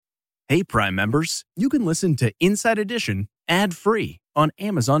Hey, Prime members, you can listen to Inside Edition ad-free on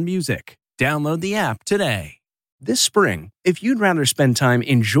Amazon Music. Download the app today. This spring, if you'd rather spend time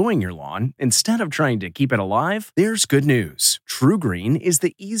enjoying your lawn instead of trying to keep it alive, there's good news. TruGreen is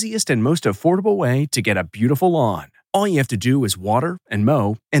the easiest and most affordable way to get a beautiful lawn. All you have to do is water and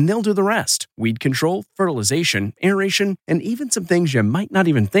mow, and they'll do the rest. Weed control, fertilization, aeration, and even some things you might not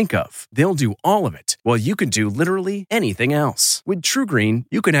even think of. They'll do all of it, while you can do literally anything else. With TruGreen,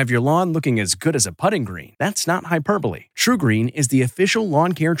 you can have your lawn looking as good as a putting green. That's not hyperbole. TruGreen is the official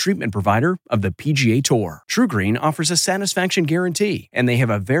lawn care treatment provider of the PGA Tour. TruGreen offers a satisfaction guarantee, and they have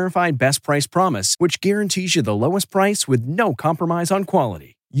a verified best price promise, which guarantees you the lowest price with no compromise on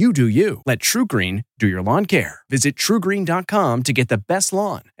quality. You do you. Let TruGreen do your lawn care. Visit TruGreen.com to get the best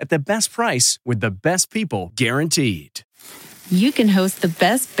lawn at the best price with the best people guaranteed. You can host the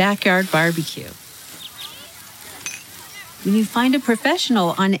best backyard barbecue when you find a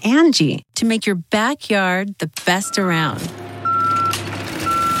professional on Angie to make your backyard the best around.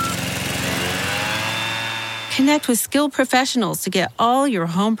 Connect with skilled professionals to get all your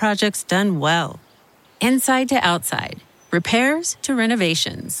home projects done well. Inside to outside. Repairs to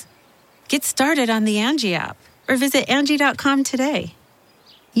renovations. Get started on the Angie app or visit Angie.com today.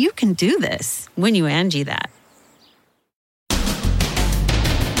 You can do this when you Angie that.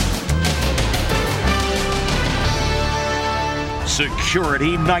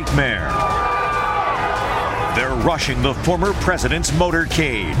 Security nightmare. They're rushing the former president's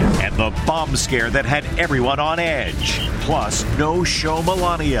motorcade and the bomb scare that had everyone on edge. Plus, no-show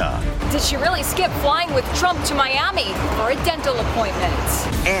Melania. Did she really skip flying with Trump to Miami for a dental appointment?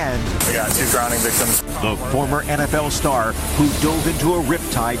 And we got 2 drowning victims. The former NFL star who dove into a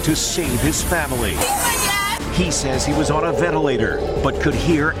riptide to save his family. He says he was on a ventilator, but could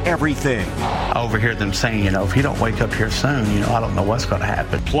hear everything. I overhear them saying, if you don't wake up here soon, I don't know what's going to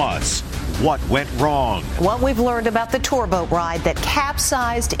happen. Plus, what went wrong? What we've learned about the tour boat ride that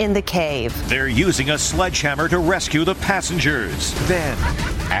capsized in the cave. They're using a sledgehammer to rescue the passengers. Then,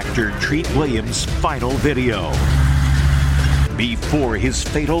 actor Treat Williams' final video. Before his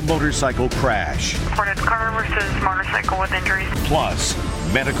fatal motorcycle crash. Reported car versus motorcycle with injuries. Plus,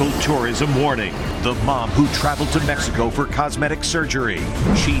 medical tourism warning. The mom who traveled to Mexico for cosmetic surgery.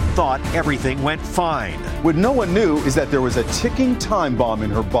 She thought everything went fine. What no one knew is that there was a ticking time bomb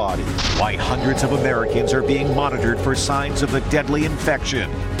in her body. Why hundreds of Americans are being monitored for signs of the deadly infection.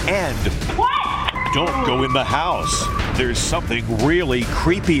 And don't go in the house. There's something really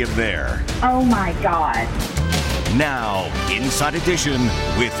creepy in there. Oh my God. Now, Inside Edition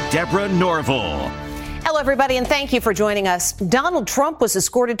with Deborah Norville. Hello, everybody, and thank you for joining us. Donald Trump was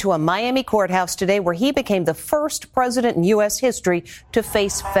escorted to a Miami courthouse today where he became the first president in U.S. history to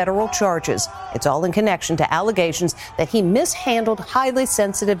face federal charges. It's all in connection to allegations that he mishandled highly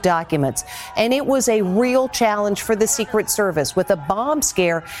sensitive documents. And it was a real challenge for the Secret Service with a bomb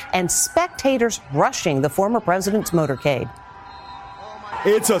scare and spectators rushing the former president's motorcade.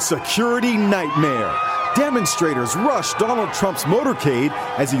 It's a security nightmare. Demonstrators rush Donald Trump's motorcade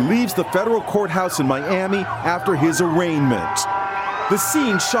as he leaves the federal courthouse in Miami after his arraignment. The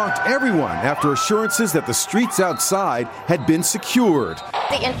scene shocked everyone after assurances that the streets outside had been secured.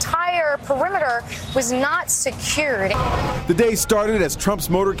 The entire perimeter was not secured. The day started as Trump's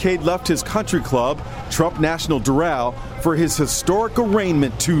motorcade left his country club, Trump National Doral, for his historic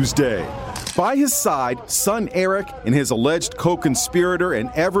arraignment Tuesday. By his side, son Eric and his alleged co-conspirator and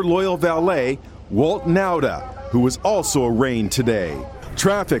ever-loyal valet, Walt Nauta, who was also arraigned today.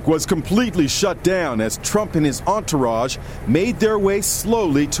 Traffic was completely shut down as Trump and his entourage made their way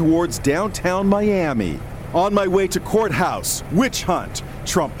slowly towards downtown Miami. On my way to courthouse, witch hunt,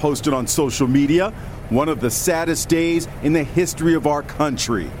 Trump posted on social media, one of the saddest days in the history of our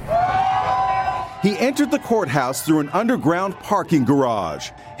country. He entered the courthouse through an underground parking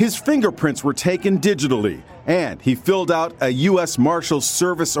garage. His fingerprints were taken digitally, and he filled out a U.S. Marshals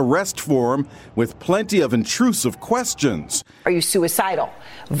Service arrest form with plenty of intrusive questions. Are you suicidal?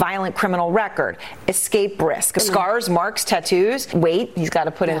 Violent criminal record? Escape risk? Scars, marks, tattoos? Weight? He's got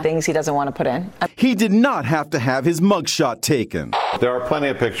to put in things he doesn't want to put in. He did not have to have his mugshot taken. There are plenty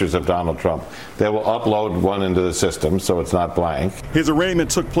of pictures of Donald Trump. They will upload one into the system so it's not blank. His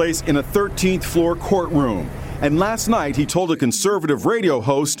arraignment took place in a 13th floor courtroom. And last night, he told a conservative radio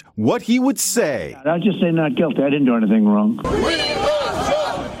host what he would say. I'll just say not guilty. I didn't do anything wrong.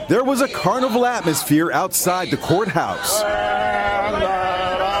 There was a carnival atmosphere outside the courthouse.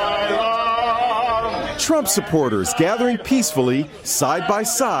 Trump supporters gathering peacefully side by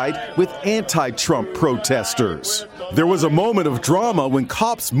side with anti-Trump protesters. There was a moment of drama when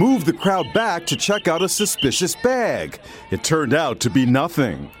cops moved the crowd back to check out a suspicious bag. It turned out to be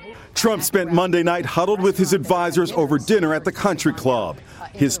nothing. Trump spent Monday night huddled with his advisors over dinner at the country club.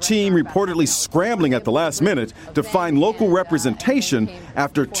 His team reportedly scrambling at the last minute to find local representation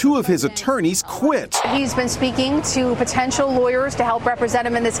after two of his attorneys quit. He's been speaking to potential lawyers to help represent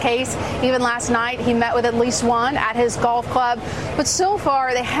him in this case. Even last night, he met with at least one at his golf club. But so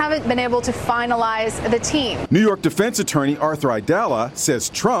far, they haven't been able to finalize the team. New York defense attorney Arthur Aidala says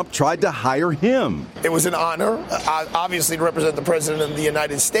Trump tried to hire him. It was an honor, obviously, to represent the president of the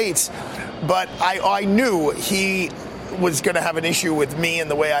United States. But I knew he was going to have an issue with me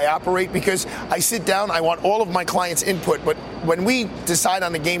and the way I operate, because I sit down, I want all of my clients' input, but when we decide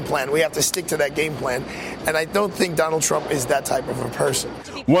on a game plan, we have to stick to that game plan, and I don't think Donald Trump is that type of a person.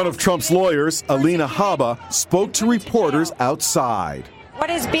 One of Trump's lawyers, Alina Habba, spoke to reporters outside. What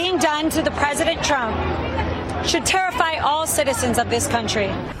is being done to the President Trump should terrify all citizens of this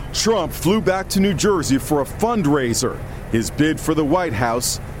country. Trump flew back to New Jersey for a fundraiser, his bid for the White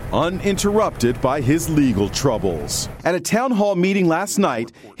House uninterrupted by his legal troubles. At a town hall meeting last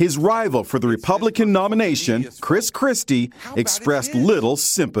night, his rival for the Republican nomination, Chris Christie, expressed little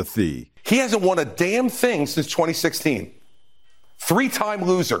sympathy. He hasn't won a damn thing since 2016. Three-time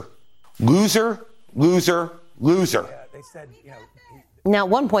loser. Loser, loser, loser. Now, at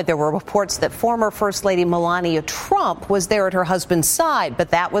one point, there were reports that former First Lady Melania Trump was there at her husband's side, but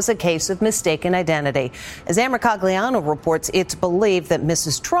that was a case of mistaken identity. As Amber Cagliano reports, it's believed that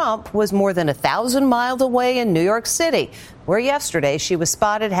Mrs. Trump was more than 1,000 miles away in New York City, where yesterday she was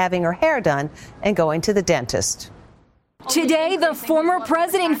spotted having her hair done and going to the dentist. Today, the former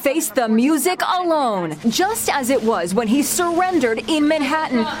president faced the music alone, just as it was when he surrendered in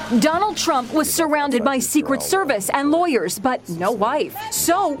Manhattan. Donald Trump was surrounded by Secret Service and lawyers, but no wife.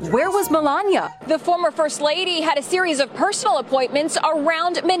 So where was Melania? The former First Lady had a series of personal appointments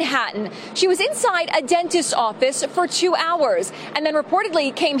around Manhattan. She was inside a dentist's office for 2 hours and then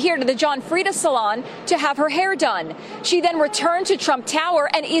reportedly came here to the John Frieda salon to have her hair done. She then returned to Trump Tower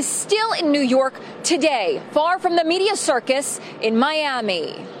and is still in New York today, far from the media circus in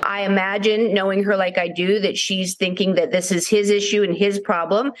Miami. I imagine, knowing her like I do, that she's thinking that this is his issue and his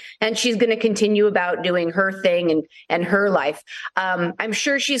problem, and she's going to continue about doing her thing and her life. I'm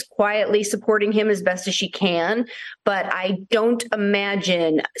sure she's quietly supporting him as best as she can, but I don't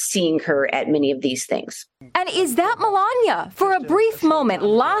imagine seeing her at many of these things. And is that Melania? For a brief moment,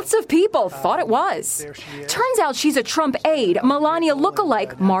 lots of people thought it was. Turns out she's a Trump aide, Melania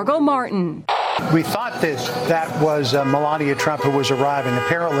lookalike Margot Martin. We thought that was Melania Trump who was arriving.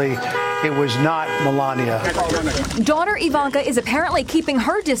 Apparently, it was not Melania. Daughter Ivanka is apparently keeping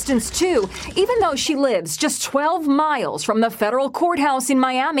her distance, too. Even though she lives just 12 miles from the federal courthouse in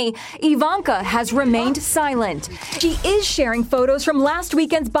Miami, Ivanka has remained silent. She is sharing photos from last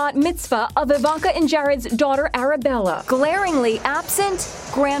weekend's bat mitzvah of Ivanka and Jared's daughter Arabella. Glaringly absent,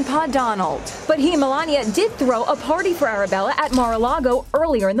 Grandpa Donald. But he and Melania did throw a party for Arabella at Mar-a-Lago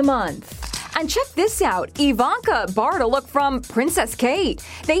earlier in the month. And check this out. Ivanka borrowed a look from Princess Kate.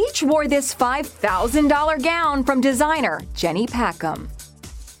 They each wore this $5,000 gown from designer Jenny Packham.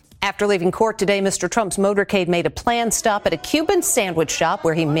 After leaving court today, Mr. Trump's motorcade made a planned stop at a Cuban sandwich shop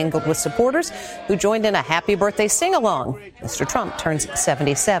where he mingled with supporters who joined in a happy birthday sing-along. Mr. Trump turns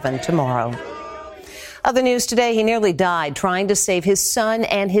 77 tomorrow. Other news today, he nearly died trying to save his son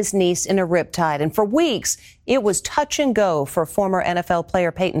and his niece in a riptide. And for weeks, it was touch and go for former NFL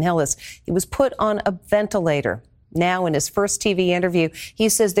player Peyton Hillis. He was put on a ventilator. Now, in his first TV interview, he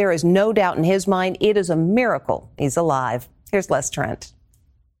says there is no doubt in his mind it is a miracle he's alive. Here's Les Trent.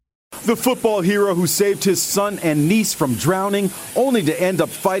 The football hero who saved his son and niece from drowning, only to end up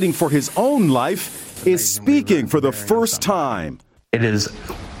fighting for his own life, is speaking for the first time. It is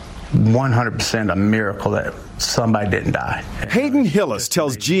 100% a miracle that somebody didn't die. Peyton Hillis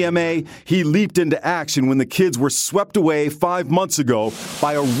tells GMA he leaped into action when the kids were swept away 5 months ago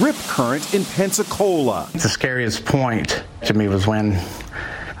by a rip current in Pensacola. The scariest point to me was when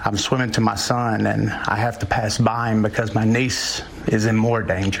I'm swimming to my son and I have to pass by him because my niece is in more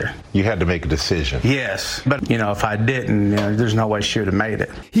danger. You had to make a decision. Yes, but if I didn't, there's no way she would have made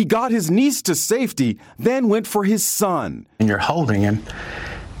it. He got his niece to safety, then went for his son. And you're holding him.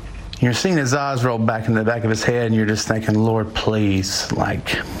 You're seeing his eyes roll back in the back of his head, and you're just thinking, Lord, please,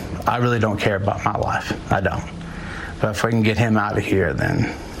 I really don't care about my life. I don't. But if we can get him out of here,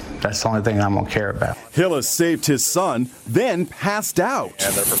 then that's the only thing I'm going to care about. Hillis saved his son, then passed out.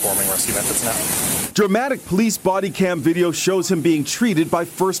 And they're performing rescue methods now. Dramatic police body cam video shows him being treated by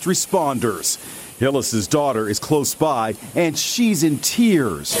first responders. Hillis's daughter is close by, and she's in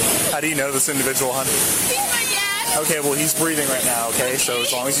tears. How do you know this individual, honey? He's my dad. Okay, well, he's breathing right now, okay? So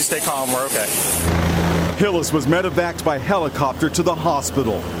as long as you stay calm, we're okay. Hillis was medevaced by helicopter to the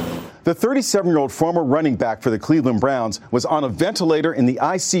hospital. The 37-year-old former running back for the Cleveland Browns was on a ventilator in the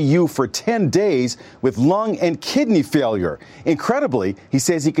ICU for 10 days with lung and kidney failure. Incredibly, he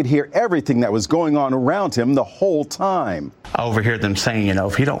says he could hear everything that was going on around him the whole time. I overhear them saying,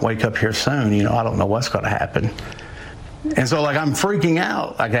 if you don't wake up here soon, I don't know what's going to happen. And so, I'm freaking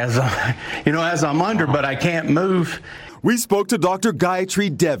out, as I'm under, but I can't move. We spoke to Dr.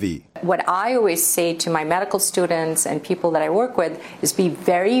 Gayatri Devi. What I always say to my medical students and people that I work with is be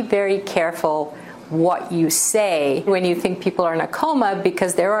very, very careful what you say when you think people are in a coma,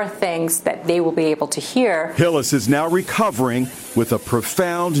 because there are things that they will be able to hear. Hillis is now recovering with a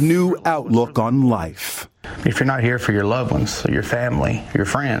profound new outlook on life. If you're not here for your loved ones, your family, your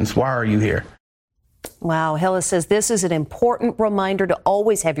friends, why are you here? Wow. Hillis says this is an important reminder to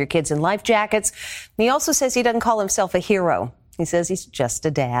always have your kids in life jackets. He also says he doesn't call himself a hero. He says he's just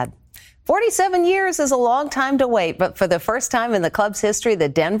a dad. 47 years is a long time to wait, but for the first time in the club's history, the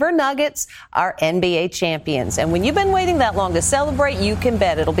Denver Nuggets are NBA champions. And when you've been waiting that long to celebrate, you can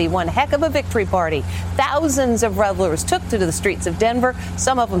bet it'll be one heck of a victory party. Thousands of revelers took to the streets of Denver.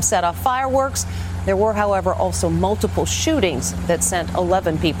 Some of them set off fireworks. There were, however, also multiple shootings that sent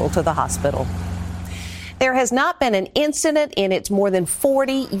 11 people to the hospital. There has not been an incident in its more than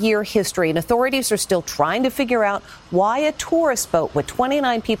 40-year history, and authorities are still trying to figure out why a tourist boat with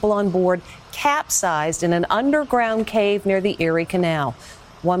 29 people on board capsized in an underground cave near the Erie Canal.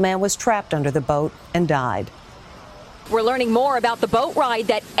 One man was trapped under the boat and died. We're learning more about the boat ride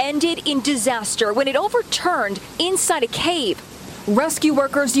that ended in disaster when it overturned inside a cave. Rescue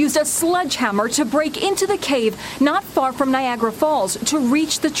workers used a sledgehammer to break into the cave not far from Niagara Falls to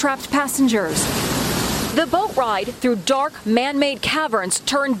reach the trapped passengers. The boat ride through dark, man-made caverns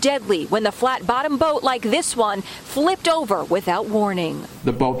turned deadly when the flat-bottom boat like this one flipped over without warning.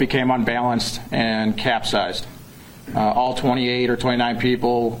 The boat became unbalanced and capsized. All 28 or 29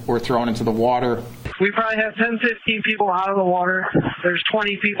 people were thrown into the water. We probably have 10, 15 people out of the water. There's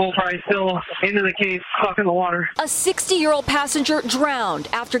 20 people probably still into the cave, stuck in the water. A 60-year-old passenger drowned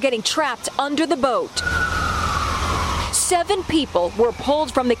after getting trapped under the boat. 7 people were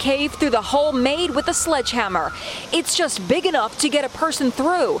pulled from the cave through the hole made with a sledgehammer. It's just big enough to get a person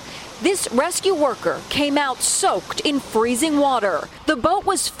through. This rescue worker came out soaked in freezing water. The boat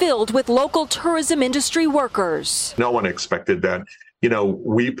was filled with local tourism industry workers. No one expected that.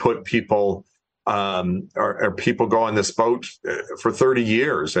 We put people or people go on this boat for 30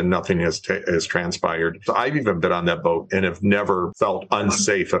 years and nothing has transpired. So I've even been on that boat and have never felt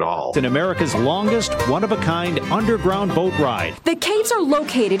unsafe at all. It's in America's longest one-of-a-kind underground boat ride. The caves are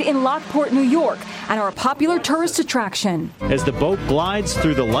located in Lockport, New York, and are a popular tourist attraction. As the boat glides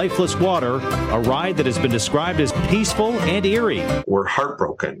through the lifeless water, a ride that has been described as peaceful and eerie. We're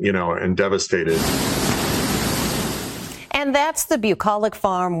heartbroken, and devastated. And that's the bucolic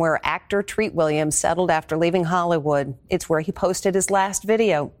farm where actor Treat Williams settled after leaving Hollywood. It's where he posted his last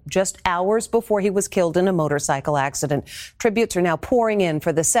video just hours before he was killed in a motorcycle accident. Tributes are now pouring in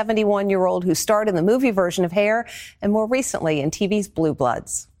for the 71-year-old who starred in the movie version of Hair and more recently in TV's Blue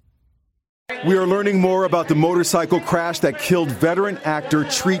Bloods. We are learning more about the motorcycle crash that killed veteran actor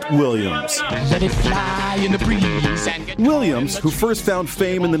Treat Williams. Let it fly in the breeze. Williams, who first found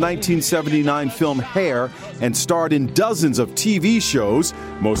fame in the 1979 film Hair and starred in dozens of TV shows,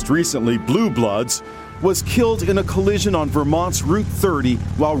 most recently Blue Bloods, was killed in a collision on Vermont's Route 30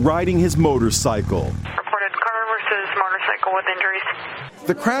 while riding his motorcycle. Reported car versus motorcycle with injuries.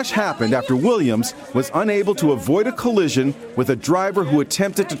 The crash happened after Williams was unable to avoid a collision with a driver who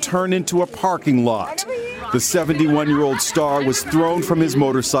attempted to turn into a parking lot. The 71-year-old star was thrown from his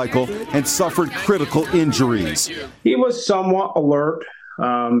motorcycle and suffered critical injuries. He was somewhat alert.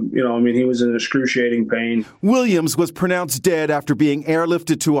 He was in excruciating pain. Williams was pronounced dead after being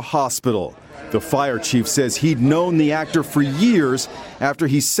airlifted to a hospital. The fire chief says he'd known the actor for years after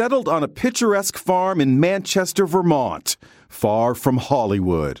he settled on a picturesque farm in Manchester, Vermont, far from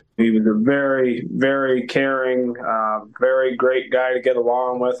Hollywood. He was a very, very caring, very great guy to get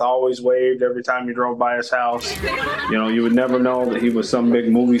along with, always waved every time you drove by his house. You would never know that he was some big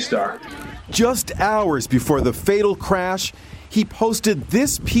movie star. Just hours before the fatal crash, he posted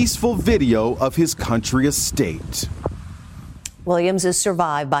this peaceful video of his country estate. Williams is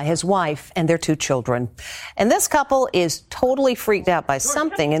survived by his wife and their 2 children. And this couple is totally freaked out by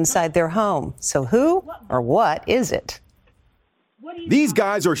something inside their home. So who or what is it? These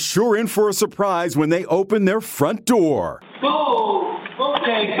guys are sure in for a surprise when they open their front door. Oh,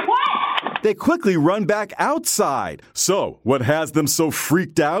 okay. What? They quickly run back outside. So, what has them so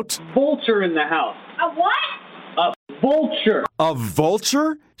freaked out? Vulture in the house. A what? A vulture. A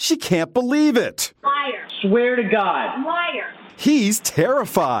vulture? She can't believe it. Liar. Swear to God. Liar. He's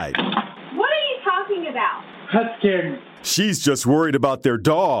terrified. That's scared. She's just worried about their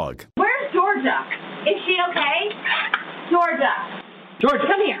dog. Where's Georgia? Is she okay? Georgia,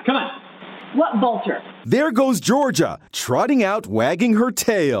 come here. Come on. What vulture? There goes Georgia, trotting out, wagging her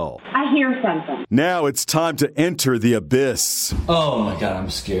tail. I hear something. Now it's time to enter the abyss. Oh my God, I'm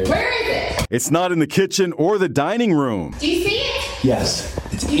scared. Where is it? It's not in the kitchen or the dining room. Do you see it? Yes,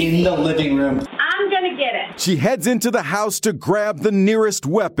 it's in the living room. I'm gonna get it. She heads into the house to grab the nearest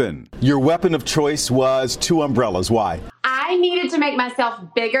weapon. Your weapon of choice was 2 umbrellas. Why? I needed to make myself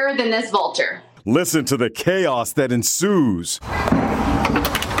bigger than this vulture. Listen to the chaos that ensues.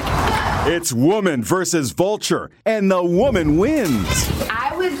 It's woman versus vulture, and the woman wins.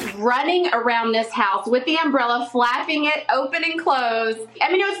 I was running around this house with the umbrella, flapping it open and closed.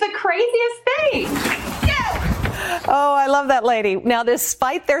 I mean, it was the craziest thing. Oh, I love that lady. Now,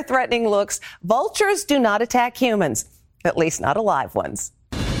 despite their threatening looks, vultures do not attack humans, at least not alive ones.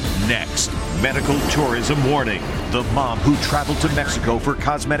 Next, medical tourism warning. The mom who traveled to Mexico for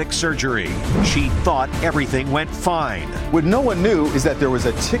cosmetic surgery. She thought everything went fine. What no one knew is that there was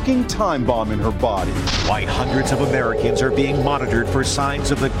a ticking time bomb in her body. Why hundreds of Americans are being monitored for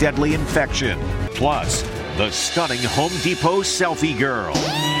signs of the deadly infection. Plus, the stunning Home Depot selfie girl.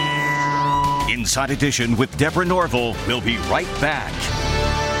 Inside Edition with Deborah Norville. We'll be right back.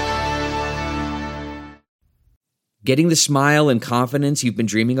 Getting the smile and confidence you've been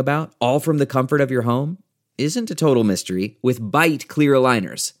dreaming about, all from the comfort of your home, isn't a total mystery with Byte clear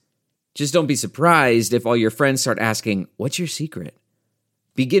aligners. Just don't be surprised if all your friends start asking, "What's your secret?"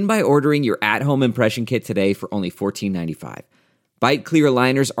 Begin by ordering your at-home impression kit today for only $14.95. Byte clear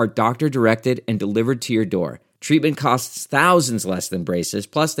aligners are doctor-directed and delivered to your door. Treatment costs thousands less than braces,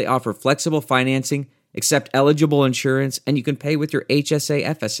 plus they offer flexible financing, accept eligible insurance, and you can pay with your HSA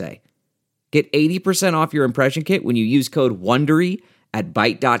FSA. Get 80% off your impression kit when you use code WONDERY at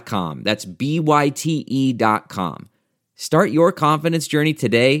Byte.com. That's BYTE.com. Start your confidence journey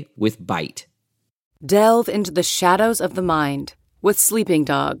today with Byte. Delve into the shadows of the mind with Sleeping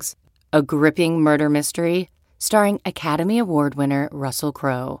Dogs, a gripping murder mystery starring Academy Award winner Russell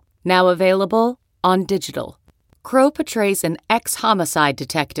Crowe. Now available on digital. Crowe portrays an ex-homicide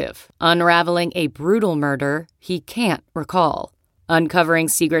detective unraveling a brutal murder he can't recall. Uncovering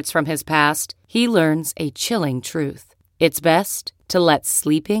secrets from his past, he learns a chilling truth. It's best to let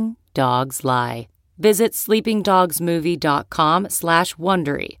sleeping dogs lie. Visit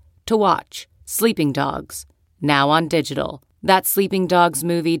sleepingdogsmovie.com/Wondery to watch Sleeping Dogs, now on digital. That's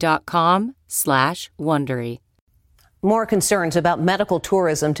sleepingdogsmovie.com/Wondery. More concerns about medical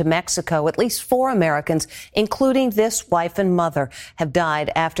tourism to Mexico. At least 4 Americans, including this wife and mother, have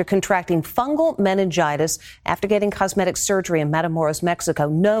died after contracting fungal meningitis after getting cosmetic surgery in Matamoros, Mexico,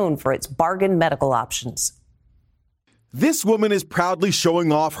 known for its bargain medical options. This woman is proudly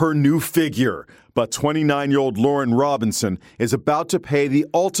showing off her new figure, but 29-year-old Lauren Robinson is about to pay the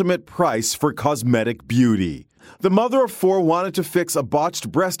ultimate price for cosmetic beauty. The mother of 4 wanted to fix a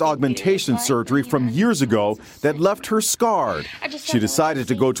botched breast augmentation surgery from years ago that left her scarred. She decided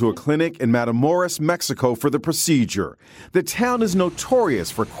to go to a clinic in Matamoros, Mexico for the procedure. The town is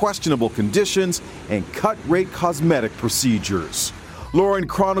notorious for questionable conditions and cut-rate cosmetic procedures. Lauren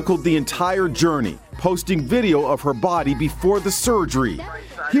chronicled the entire journey, posting video of her body before the surgery.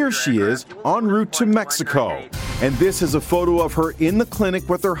 Here she is, en route to Mexico. And this is a photo of her in the clinic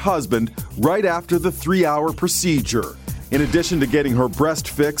with her husband right after the 3-hour procedure. In addition to getting her breast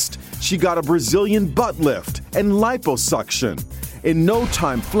fixed, she got a Brazilian butt lift and liposuction. In no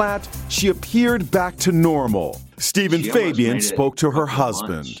time flat, she appeared back to normal. Stephen Fabian spoke to her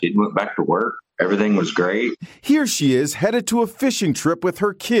husband. She went back to work. Everything was great. Here she is, headed to a fishing trip with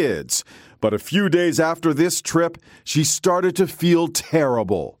her kids. But a few days after this trip, she started to feel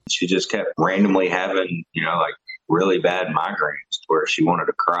terrible. She just kept randomly having, like really bad migraines where she wanted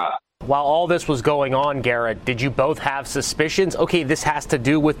to cry. While all this was going on, Garrett, did you both have suspicions? Okay, this has to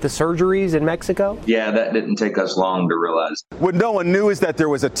do with the surgeries in Mexico? Yeah, that didn't take us long to realize. What no one knew is that there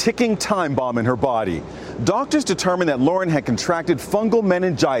was a ticking time bomb in her body. Doctors determined that Lauren had contracted fungal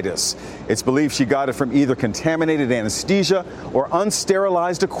meningitis. It's believed she got it from either contaminated anesthesia or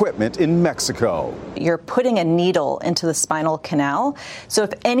unsterilized equipment in Mexico. You're putting a needle into the spinal canal. So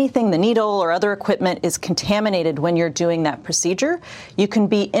if anything, the needle or other equipment is contaminated when you're doing that procedure, you can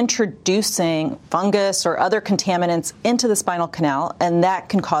be introducing fungus or other contaminants into the spinal canal, and that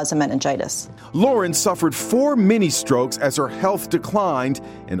can cause a meningitis. Lauren suffered 4 mini strokes as her health declined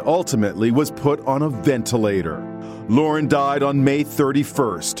and ultimately was put on a ventilator. Lauren died on May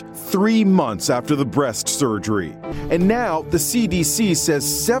 31st, 3 months after the breast surgery. And now the CDC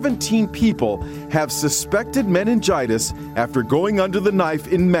says 17 people have suspected meningitis after going under the knife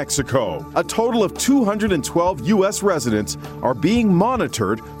in Mexico. A total of 212 U.S. residents are being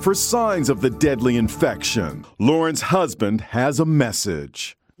monitored for signs of the deadly infection. Lauren's husband has a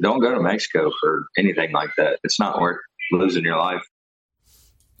message. Don't go to Mexico for anything like that. It's not worth losing your life.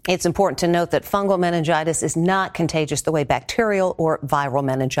 It's important to note that fungal meningitis is not contagious the way bacterial or viral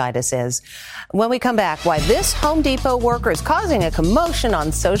meningitis is. When we come back, why this Home Depot worker is causing a commotion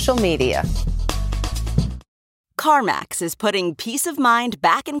on social media. CarMax is putting peace of mind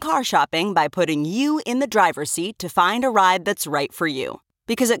back in car shopping by putting you in the driver's seat to find a ride that's right for you.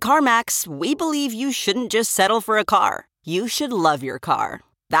 Because at CarMax, we believe you shouldn't just settle for a car. You should love your car.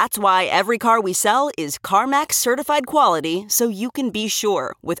 That's why every car we sell is CarMax certified quality, so you can be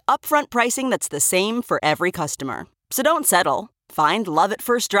sure with upfront pricing that's the same for every customer. So don't settle. Find love at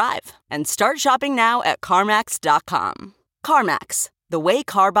first drive and start shopping now at CarMax.com. CarMax, the way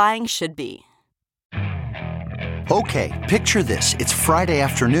car buying should be. Okay, picture this. It's Friday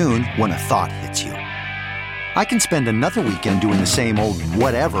afternoon when a thought hits you. I can spend another weekend doing the same old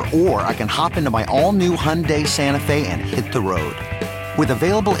whatever, or I can hop into my all-new Hyundai Santa Fe and hit the road. With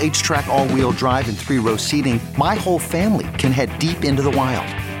available H-Track all-wheel drive and 3-row seating, my whole family can head deep into the wild.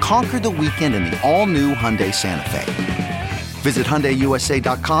 Conquer the weekend in the all-new Hyundai Santa Fe. Visit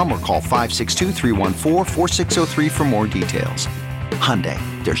HyundaiUSA.com or call 562-314-4603 for more details. Hyundai,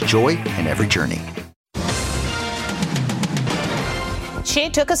 there's joy in every journey. She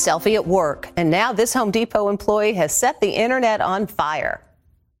took a selfie at work, and now this Home Depot employee has set the internet on fire.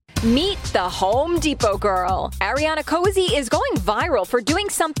 Meet the Home Depot girl. Ariana Cozy is going viral for doing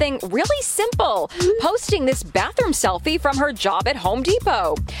something really simple, posting this bathroom selfie from her job at Home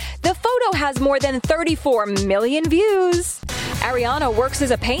Depot. The photo has more than 34 million views. Ariana works as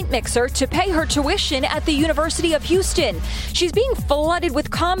a paint mixer to pay her tuition at the University of Houston. She's being flooded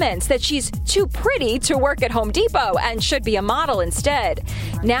with comments that she's too pretty to work at Home Depot and should be a model instead.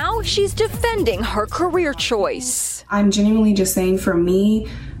 Now she's defending her career choice. I'm genuinely just saying, for me,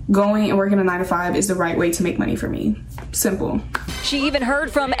 going and working a 9-to-5 is the right way to make money for me. Simple. She even heard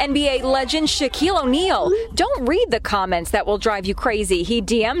from NBA legend Shaquille O'Neal. Don't read the comments that will drive you crazy. He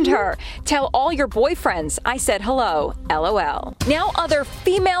DM'd her. Tell all your boyfriends I said hello, LOL. Now other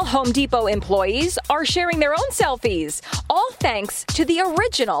female Home Depot employees are sharing their own selfies, all thanks to the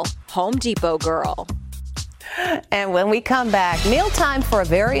original Home Depot girl. And when we come back, mealtime for a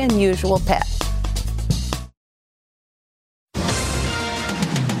very unusual pet.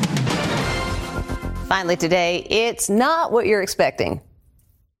 Finally today, it's not what you're expecting.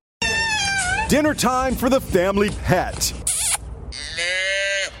 Dinner time for the family pet.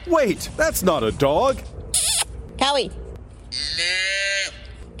 Wait, that's not a dog. Cowie.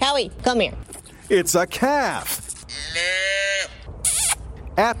 Cowie, come here. It's a calf.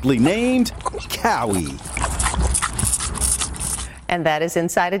 Aptly named Cowie. And that is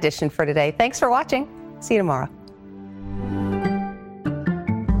Inside Edition for today. Thanks for watching. See you tomorrow.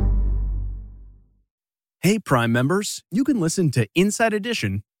 Hey, Prime members, you can listen to Inside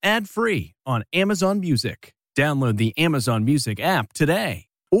Edition ad-free on Amazon Music. Download the Amazon Music app today.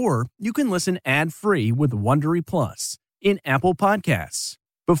 Or you can listen ad-free with Wondery Plus in Apple Podcasts.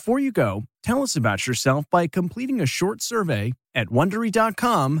 Before you go, tell us about yourself by completing a short survey at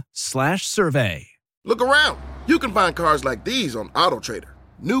Wondery.com/survey. Look around. You can find cars like these on AutoTrader.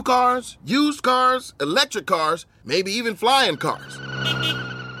 New cars, used cars, electric cars, maybe even flying cars.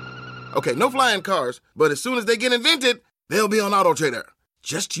 Okay, no flying cars, but as soon as they get invented, they'll be on AutoTrader.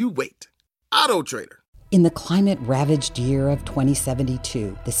 Just you wait. AutoTrader. In the climate-ravaged year of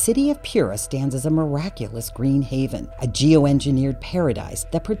 2072, the city of Pura stands as a miraculous green haven, a geoengineered paradise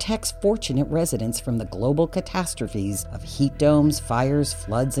that protects fortunate residents from the global catastrophes of heat domes, fires,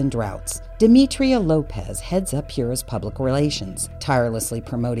 floods, and droughts. Demetria Lopez heads up Pura's public relations, tirelessly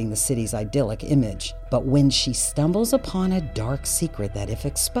promoting the city's idyllic image. But when she stumbles upon a dark secret that, if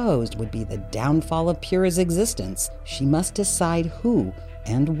exposed, would be the downfall of Pura's existence, she must decide who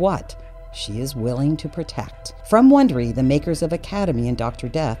and what she is willing to protect. From Wondery, the makers of Academy and Dr.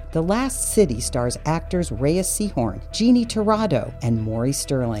 Death, The Last City stars actors Reyes Sehorn, Jeannie Torrado, and Maury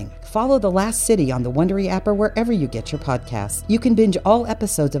Sterling. Follow The Last City on the Wondery app or wherever you get your podcasts. You can binge all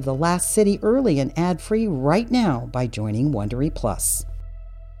episodes of The Last City early and ad-free right now by joining Wondery Plus.